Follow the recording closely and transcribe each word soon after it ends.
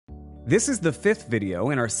This is the 5th video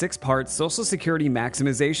in our 6-part Social Security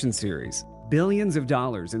Maximization series. Billions of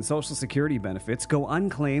dollars in Social Security benefits go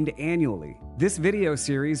unclaimed annually. This video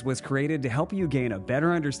series was created to help you gain a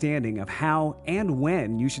better understanding of how and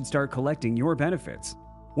when you should start collecting your benefits.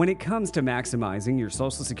 When it comes to maximizing your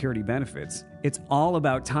Social Security benefits, it's all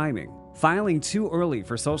about timing. Filing too early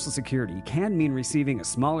for Social Security can mean receiving a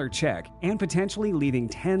smaller check and potentially leaving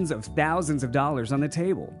tens of thousands of dollars on the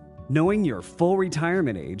table. Knowing your full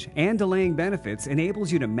retirement age and delaying benefits enables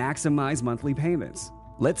you to maximize monthly payments.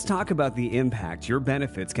 Let's talk about the impact your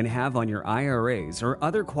benefits can have on your IRAs or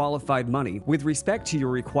other qualified money with respect to your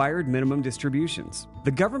required minimum distributions.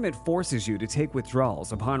 The government forces you to take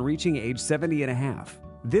withdrawals upon reaching age 70 and a half.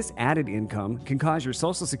 This added income can cause your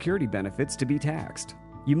Social Security benefits to be taxed.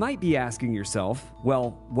 You might be asking yourself,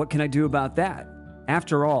 well, what can I do about that?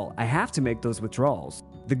 After all, I have to make those withdrawals.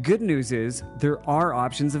 The good news is there are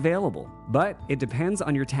options available, but it depends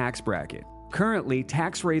on your tax bracket. Currently,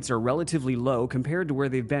 tax rates are relatively low compared to where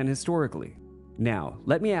they've been historically. Now,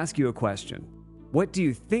 let me ask you a question. What do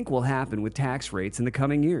you think will happen with tax rates in the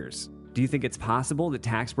coming years? Do you think it's possible that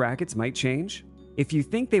tax brackets might change? If you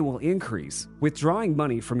think they will increase, withdrawing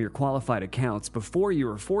money from your qualified accounts before you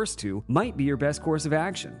are forced to might be your best course of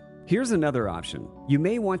action. Here's another option. You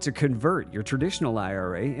may want to convert your traditional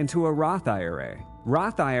IRA into a Roth IRA.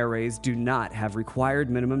 Roth IRAs do not have required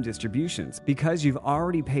minimum distributions because you've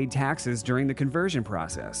already paid taxes during the conversion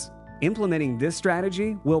process. Implementing this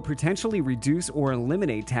strategy will potentially reduce or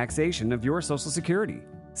eliminate taxation of your Social Security.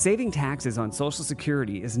 Saving taxes on Social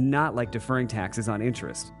Security is not like deferring taxes on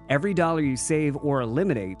interest. Every dollar you save or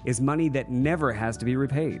eliminate is money that never has to be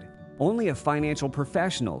repaid. Only a financial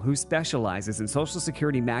professional who specializes in Social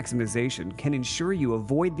Security maximization can ensure you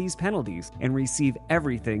avoid these penalties and receive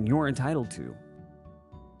everything you're entitled to.